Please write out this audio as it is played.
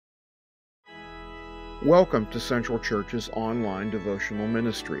Welcome to Central Church's online devotional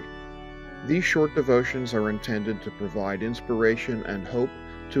ministry. These short devotions are intended to provide inspiration and hope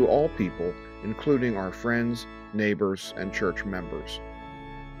to all people, including our friends, neighbors, and church members.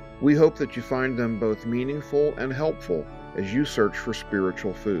 We hope that you find them both meaningful and helpful as you search for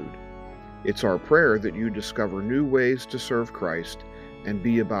spiritual food. It's our prayer that you discover new ways to serve Christ and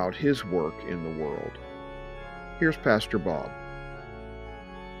be about His work in the world. Here's Pastor Bob.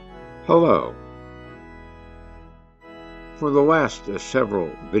 Hello. For the last several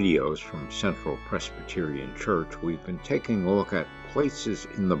videos from Central Presbyterian Church, we've been taking a look at places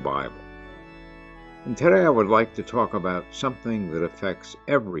in the Bible. And today I would like to talk about something that affects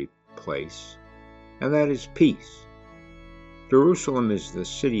every place, and that is peace. Jerusalem is the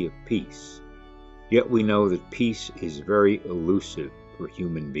city of peace, yet we know that peace is very elusive for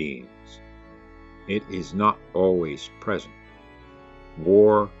human beings. It is not always present.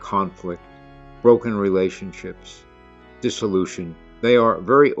 War, conflict, broken relationships, dissolution, they are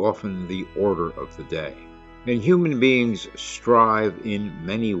very often the order of the day. And human beings strive in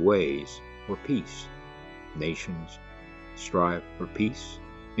many ways for peace. Nations strive for peace.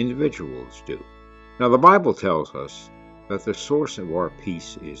 Individuals do. Now the Bible tells us that the source of our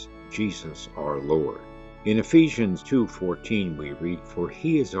peace is Jesus our Lord. In Ephesians 2:14 we read, "For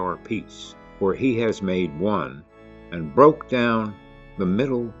He is our peace, for He has made one and broke down the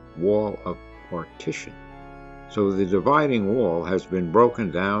middle wall of partition." So the dividing wall has been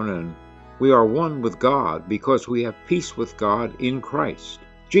broken down, and we are one with God because we have peace with God in Christ.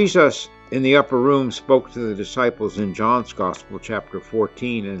 Jesus in the upper room spoke to the disciples in John's Gospel, chapter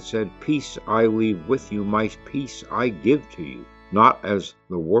 14, and said, "Peace I leave with you, my peace I give to you. Not as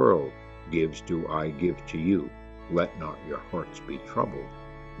the world gives do I give to you. Let not your hearts be troubled,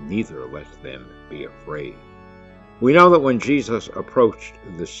 neither let them be afraid." We know that when Jesus approached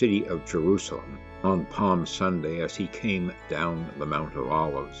the city of Jerusalem on Palm Sunday as he came down the Mount of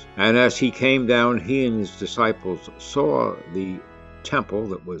Olives, and as he came down, he and his disciples saw the temple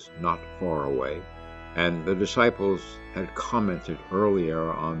that was not far away, and the disciples had commented earlier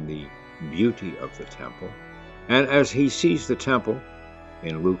on the beauty of the temple. And as he sees the temple,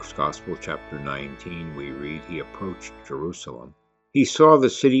 in Luke's Gospel, chapter 19, we read, "He approached Jerusalem. He saw the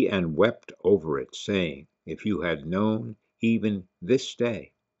city and wept over it, saying, If you had known even this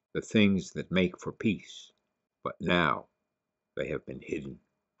day the things that make for peace, but now they have been hidden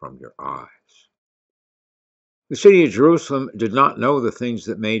from your eyes." The city of Jerusalem did not know the things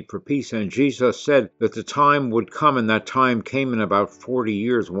that made for peace, and Jesus said that the time would come, and that time came in about 40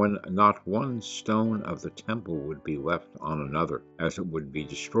 years, when not one stone of the temple would be left on another, as it would be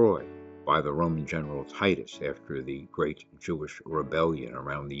destroyed by the Roman general Titus after the great Jewish rebellion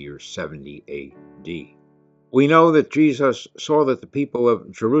around the year 70 AD. We know that Jesus saw that the people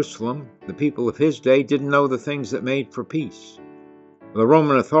of Jerusalem, the people of his day, didn't know the things that made for peace. The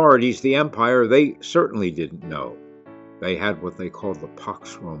Roman authorities, the empire, they certainly didn't know. They had what they called the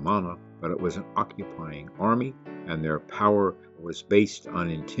Pax Romana, but it was an occupying army, and their power was based on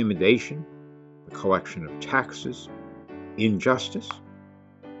intimidation, the collection of taxes, injustice.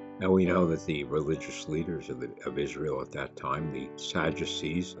 Now we know that the religious leaders of Israel at that time, the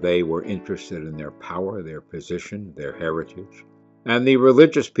Sadducees, they were interested in their power, their position, their heritage. And the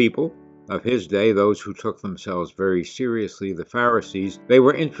religious people of his day, those who took themselves very seriously, the Pharisees, they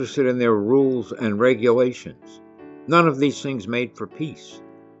were interested in their rules and regulations. None of these things made for peace,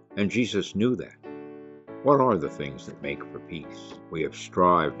 and Jesus knew that. What are the things that make for peace? We have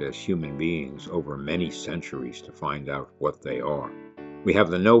strived as human beings over many centuries to find out what they are. We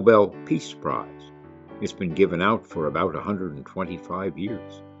have the Nobel Peace Prize. It's been given out for about 125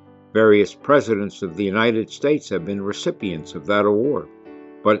 years. Various presidents of the United States have been recipients of that award.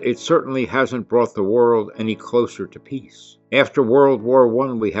 But it certainly hasn't brought the world any closer to peace. After World War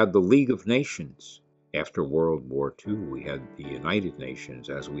I, we had the League of Nations. After World War II, we had the United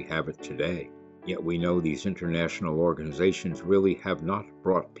Nations as we have it today. Yet we know these international organizations really have not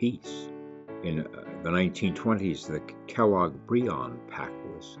brought peace. In the 1920s, the Kellogg-Briand Pact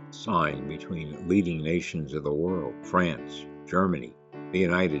was signed between leading nations of the world, France, Germany, the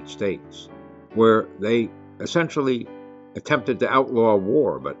United States, where they essentially attempted to outlaw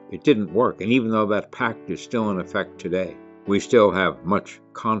war, but it didn't work. And even though that pact is still in effect today, we still have much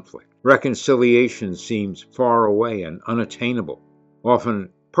conflict. Reconciliation seems far away and unattainable, often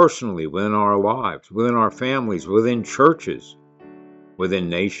personally within our lives, within our families, within churches, within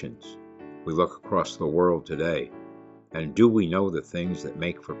nations. We look across the world today, and do we know the things that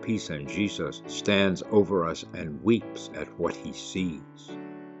make for peace? And Jesus stands over us and weeps at what he sees.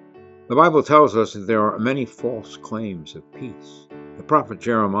 The Bible tells us that there are many false claims of peace. The prophet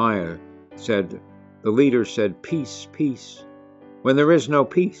Jeremiah said, the leaders said, "Peace, peace," when there is no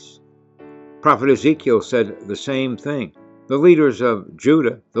peace. Prophet Ezekiel said the same thing. The leaders of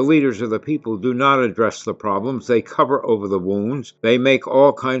Judah, the leaders of the people, do not address the problems. They cover over the wounds. They make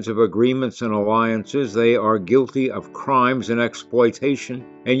all kinds of agreements and alliances. They are guilty of crimes and exploitation.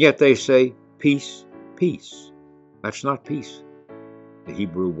 And yet they say, peace, peace. That's not peace. The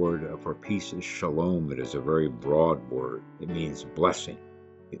Hebrew word for peace is shalom. It is a very broad word. It means blessing.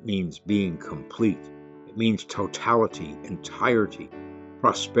 It means being complete. It means totality, entirety,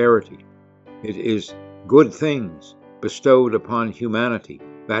 prosperity. It is good things bestowed upon humanity.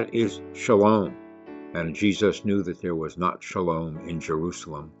 That is shalom. And Jesus knew that there was not shalom in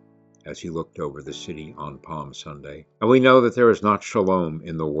Jerusalem as he looked over the city on Palm Sunday. And we know that there is not shalom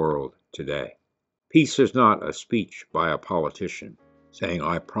in the world today. Peace is not a speech by a politician saying,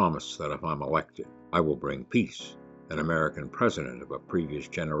 "I promise that if I'm elected, I will bring peace." An American president of a previous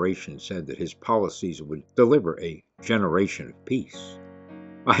generation said that his policies would deliver a generation of peace.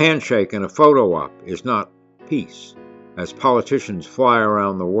 A handshake and a photo op is not peace, as politicians fly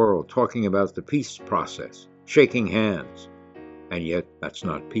around the world talking about the peace process, shaking hands. And yet that's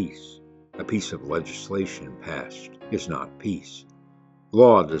not peace. A piece of legislation passed is not peace.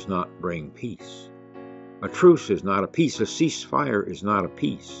 Law does not bring peace. A truce is not a peace. A ceasefire is not a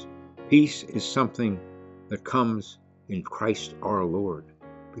peace. Peace is something that comes in Christ our Lord,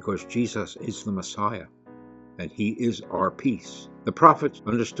 because Jesus is the Messiah, and he is our peace. The prophets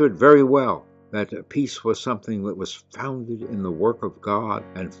understood very well that peace was something that was founded in the work of God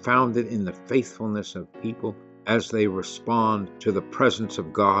and founded in the faithfulness of people as they respond to the presence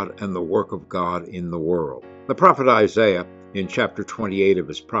of God and the work of God in the world. The prophet Isaiah, in chapter 28 of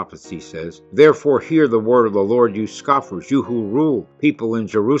his prophecy, says, "Therefore hear the word of the Lord, you scoffers, you who rule people in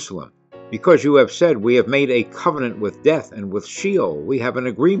Jerusalem. Because you have said, we have made a covenant with death, and with Sheol we have an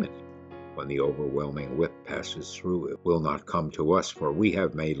agreement. When the overwhelming whip passes through, it will not come to us, for we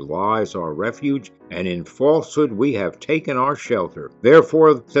have made lies our refuge, and in falsehood we have taken our shelter.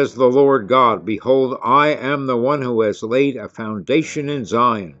 Therefore, says the Lord God, behold, I am the one who has laid a foundation in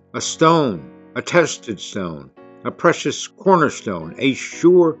Zion, a stone, a tested stone, a precious cornerstone, a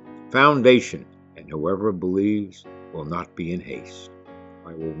sure foundation, and whoever believes will not be in haste.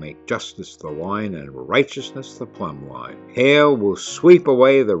 I will make justice the line and righteousness the plumb line. Hail will sweep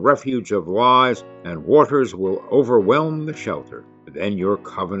away the refuge of lies, and waters will overwhelm the shelter. Then your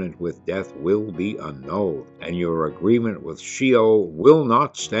covenant with death will be annulled, and your agreement with Sheol will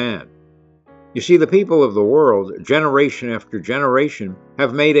not stand." You see, the people of the world, generation after generation,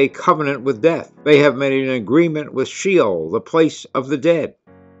 have made a covenant with death. They have made an agreement with Sheol, the place of the dead.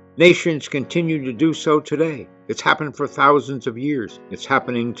 Nations continue to do so today. It's happened for thousands of years. It's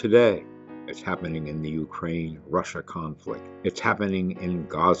happening today. It's happening in the Ukraine-Russia conflict. It's happening in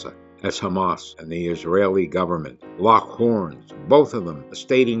Gaza, as Hamas and the Israeli government lock horns, both of them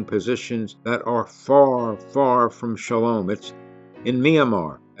stating positions that are far, far from shalom. It's in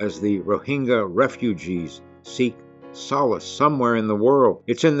Myanmar, as the Rohingya refugees seek solace somewhere in the world.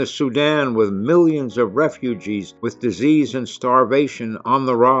 It's in the Sudan, with millions of refugees with disease and starvation on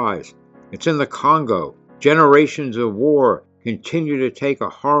the rise. It's in the Congo. Generations of war continue to take a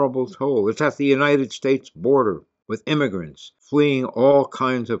horrible toll. It's at the United States border, with immigrants fleeing all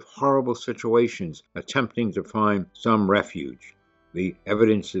kinds of horrible situations, attempting to find some refuge. The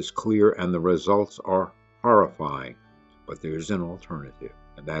evidence is clear and the results are horrifying. But there is an alternative.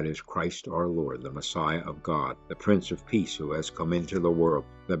 And that is Christ our Lord, the Messiah of God, the Prince of Peace who has come into the world.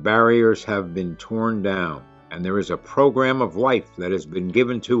 The barriers have been torn down, and there is a program of life that has been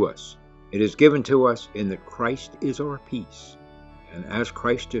given to us. It is given to us in that Christ is our peace. And as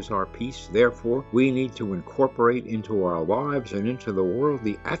Christ is our peace, therefore, we need to incorporate into our lives and into the world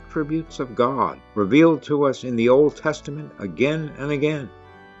the attributes of God, revealed to us in the Old Testament again and again.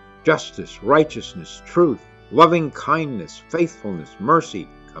 Justice, righteousness, truth, loving kindness, faithfulness, mercy,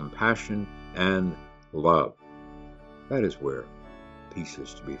 compassion, and love. That is where peace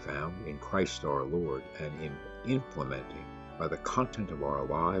is to be found, in Christ our Lord, and in implementing by the content of our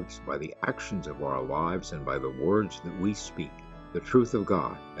lives, by the actions of our lives, and by the words that we speak, the truth of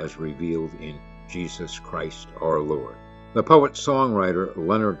God as revealed in Jesus Christ our Lord. The poet-songwriter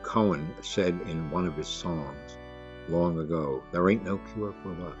Leonard Cohen said in one of his songs long ago, "There ain't no cure for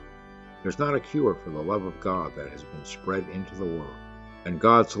love. There's not a cure for the love of God that has been spread into the world. And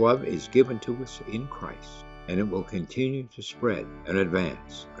God's love is given to us in Christ, and it will continue to spread and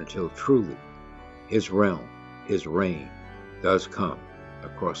advance until truly His realm, His reign, does come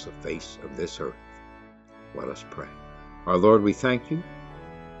across the face of this earth." Let us pray. Our Lord, we thank you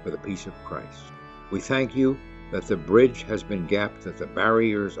for the peace of Christ. We thank you that the bridge has been gapped, that the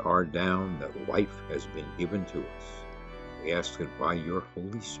barriers are down, that life has been given to us. We ask that by your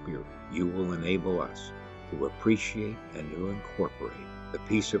Holy Spirit, you will enable us to appreciate and to incorporate the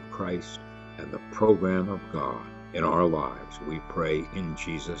peace of Christ and the program of God in our lives. We pray in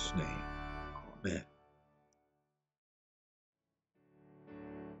Jesus' name. Amen.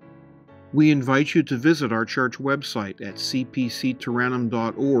 We invite you to visit our church website at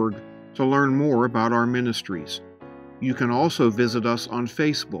cpctaranum.org to learn more about our ministries. You can also visit us on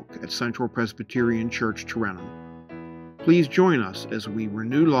Facebook at Central Presbyterian Church Taranum. Please join us as we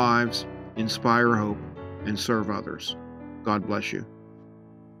renew lives, inspire hope, and serve others. God bless you.